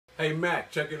Hey Mac,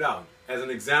 check it out. As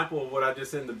an example of what I just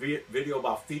said in the video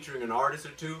about featuring an artist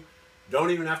or two,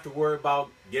 don't even have to worry about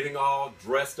getting all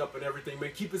dressed up and everything, man.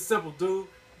 Keep it simple, dude.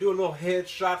 Do a little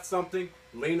headshot, something.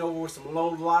 Lean over with some low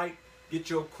light.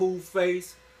 Get your cool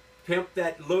face. Pimp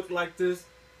that look like this.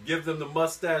 Give them the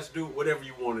mustache, do whatever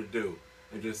you want to do.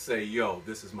 And just say, yo,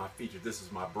 this is my feature. This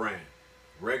is my brand.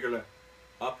 Regular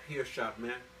up here shot,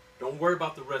 man. Don't worry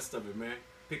about the rest of it, man.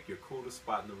 Pick your coolest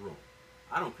spot in the room.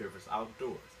 I don't care if it's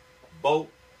outdoors. Boat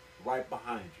right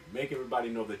behind you. Make everybody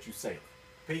know that you're sailing.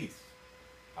 Peace.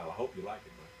 I hope you like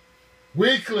it, man.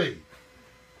 Weekly.